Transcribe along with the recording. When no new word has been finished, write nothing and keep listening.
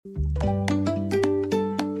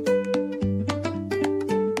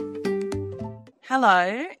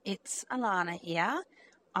Hello, it's Alana here.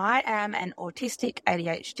 I am an autistic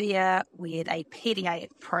ADHDer with a PDA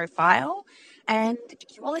profile, and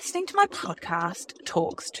you're listening to my podcast,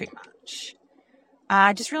 Talks Too Much.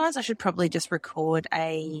 I just realised I should probably just record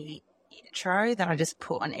a intro that I just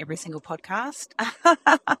put on every single podcast,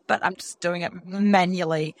 but I'm just doing it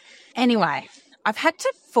manually. Anyway, I've had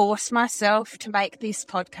to force myself to make this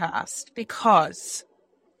podcast because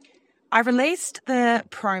I released the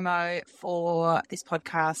promo for this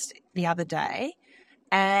podcast the other day,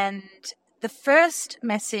 and the first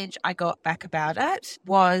message I got back about it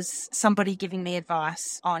was somebody giving me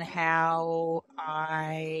advice on how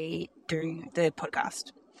I do the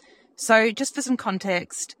podcast. So just for some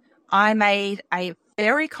context, I made a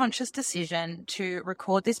very conscious decision to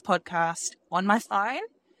record this podcast on my phone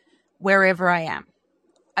wherever I am.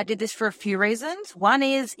 I did this for a few reasons. One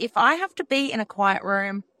is if I have to be in a quiet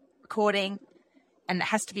room recording and it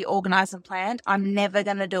has to be organized and planned, I'm never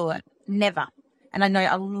going to do it. Never. And I know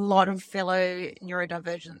a lot of fellow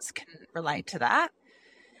neurodivergents can relate to that.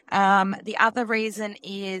 The other reason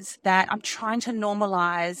is that I'm trying to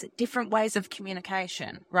normalize different ways of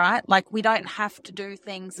communication, right? Like we don't have to do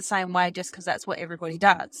things the same way just because that's what everybody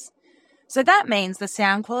does. So that means the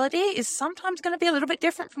sound quality is sometimes going to be a little bit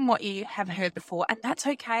different from what you have heard before. And that's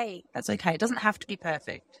okay. That's okay. It doesn't have to be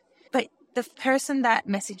perfect. But the person that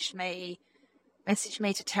messaged me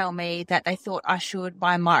to tell me that they thought I should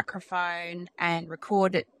buy a microphone and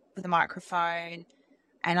record it with a microphone.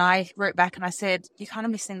 And I wrote back and I said, you're kind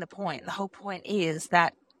of missing the point. The whole point is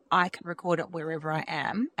that I can record it wherever I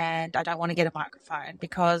am, and I don't want to get a microphone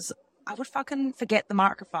because I would fucking forget the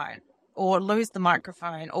microphone or lose the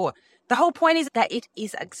microphone, or the whole point is that it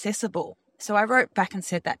is accessible. So I wrote back and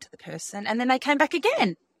said that to the person, and then they came back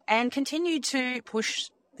again and continued to push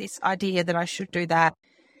this idea that I should do that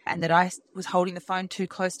and that I was holding the phone too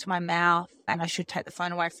close to my mouth and I should take the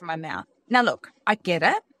phone away from my mouth. Now, look, I get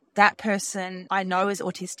it. That person I know is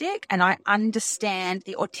autistic, and I understand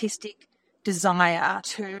the autistic desire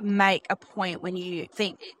to make a point when you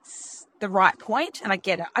think it's the right point, and I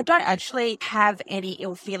get it. I don't actually have any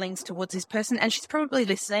ill feelings towards this person, and she's probably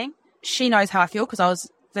listening. She knows how I feel because I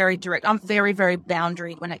was very direct. I'm very, very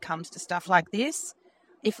boundaried when it comes to stuff like this.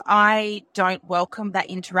 If I don't welcome that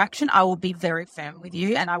interaction, I will be very firm with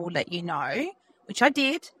you and I will let you know, which I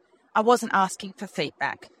did. I wasn't asking for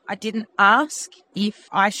feedback. I didn't ask if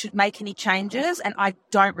I should make any changes, and I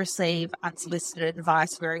don't receive unsolicited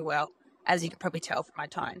advice very well, as you can probably tell from my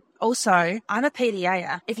tone. Also, I'm a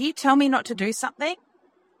PDAer. If you tell me not to do something,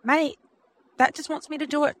 mate, that just wants me to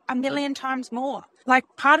do it a million times more. Like,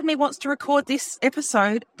 part of me wants to record this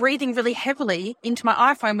episode breathing really heavily into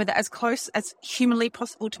my iPhone with it as close as humanly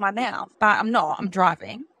possible to my mouth. But I'm not. I'm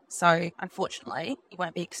driving. So, unfortunately, you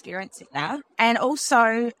won't be experiencing that. And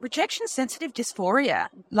also, rejection-sensitive dysphoria.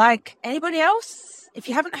 Like anybody else, if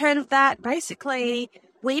you haven't heard of that, basically,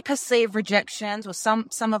 we perceive rejections, or some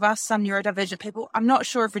of us, some neurodivergent people. I'm not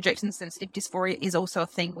sure if rejection-sensitive dysphoria is also a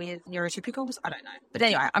thing with neurotypicals. I don't know. But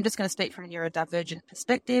anyway, I'm just going to speak from a neurodivergent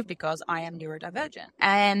perspective because I am neurodivergent.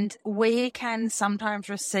 And we can sometimes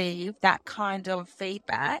receive that kind of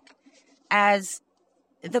feedback as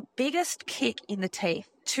the biggest kick in the teeth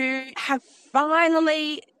to have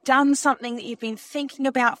finally done something that you've been thinking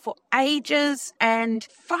about for ages and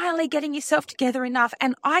finally getting yourself together enough.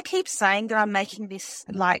 And I keep saying that I'm making this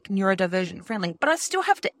like neurodivergent friendly, but I still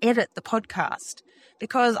have to edit the podcast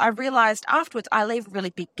because I realized afterwards I leave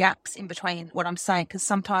really big gaps in between what I'm saying, because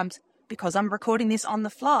sometimes, because I'm recording this on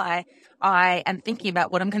the fly, I am thinking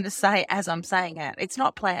about what I'm going to say as I'm saying it. It's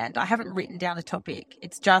not planned. I haven't written down a topic.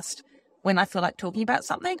 It's just when I feel like talking about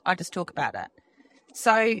something, I just talk about it.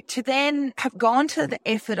 So to then have gone to the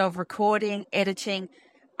effort of recording, editing,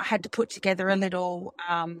 I had to put together a little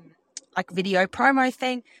like video promo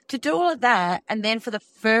thing to do all of that. And then for the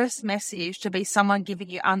first message to be someone giving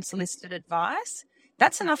you unsolicited advice,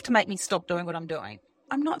 that's enough to make me stop doing what I'm doing.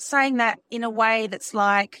 I'm not saying that in a way that's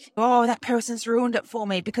like, oh, that person's ruined it for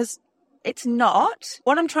me, because it's not.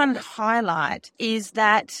 What I'm trying to highlight is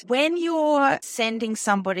that when you're sending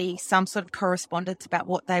somebody some sort of correspondence about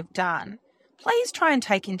what they've done, please try and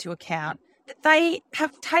take into account that they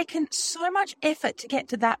have taken so much effort to get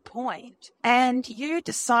to that point, and you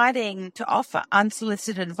deciding to offer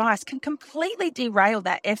unsolicited advice can completely derail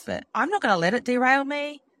that effort. I'm not going to let it derail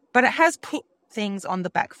me, but it has put things on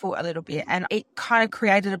the back foot a little bit, and it kind of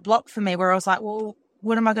created a block for me where I was like, well,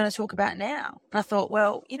 what am I going to talk about now? And I thought,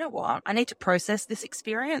 well, you know what? I need to process this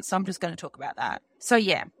experience, so I'm just going to talk about that. So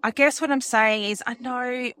yeah, I guess what I'm saying is, I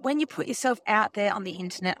know when you put yourself out there on the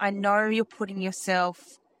internet, I know you're putting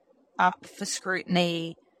yourself up for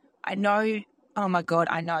scrutiny. I know, oh my God,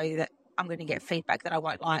 I know that I'm going to get feedback that I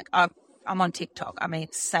won't like. I'm on TikTok. I mean,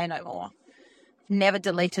 say no more. Never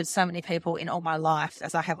deleted so many people in all my life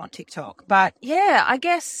as I have on TikTok. But yeah, I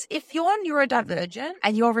guess if you're neurodivergent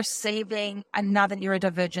and you're receiving another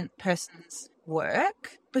neurodivergent person's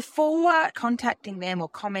work, before contacting them or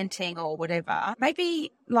commenting or whatever,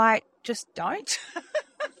 maybe just don't.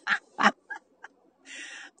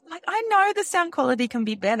 I know the sound quality can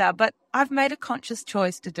be better, but I've made a conscious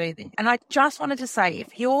choice to do this. And I just wanted to say,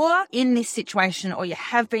 if you're in this situation or you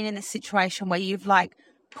have been in this situation where you've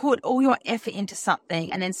put all your effort into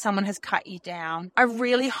something and then someone has cut you down, I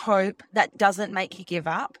really hope that doesn't make you give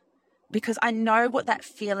up, because I know what that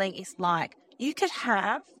feeling is like. You could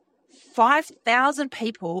have 5,000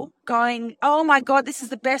 people going, oh my God, this is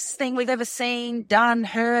the best thing we've ever seen, done,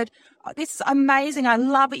 heard. Oh, this is amazing. I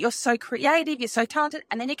love it. You're so creative. You're so talented.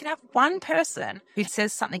 And then you can have one person who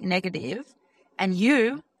says something negative, and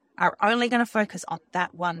you are only going to focus on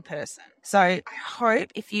that one person. So I hope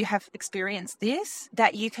if you have experienced this,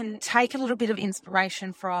 that you can take a little bit of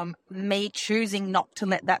inspiration from me choosing not to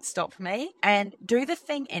let that stop me and do the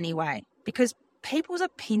thing anyway, because people's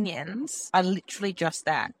opinions are literally just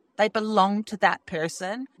that. They belong to that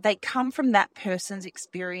person. They come from that person's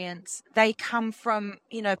experience. They come from,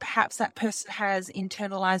 perhaps that person has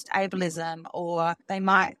internalized ableism, or they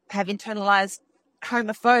might have internalized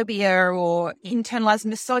homophobia or internalized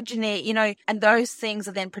misogyny, and those things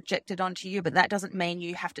are then projected onto you, but that doesn't mean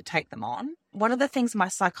you have to take them on. One of the things my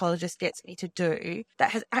psychologist gets me to do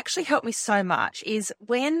that has actually helped me so much is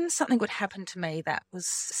when something would happen to me that was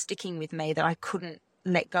sticking with me that I couldn't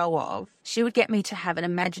let go of, she would get me to have an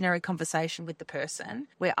imaginary conversation with the person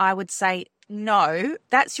where I would say, no,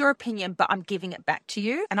 that's your opinion, but I'm giving it back to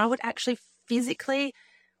you. And I would actually physically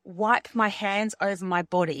wipe my hands over my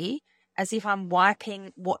body as if I'm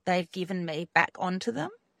wiping what they've given me back onto them.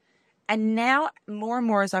 And now, more and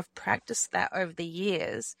more as I've practiced that over the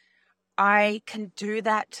years, I can do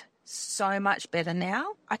that so much better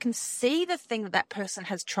now. I can see the thing that person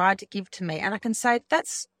has tried to give to me, and I can say,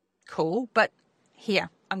 that's cool, but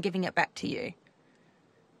here, I'm giving it back to you.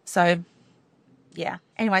 So, yeah.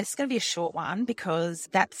 Anyway, it's going to be a short one because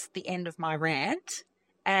that's the end of my rant,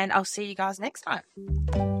 and I'll see you guys next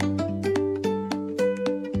time.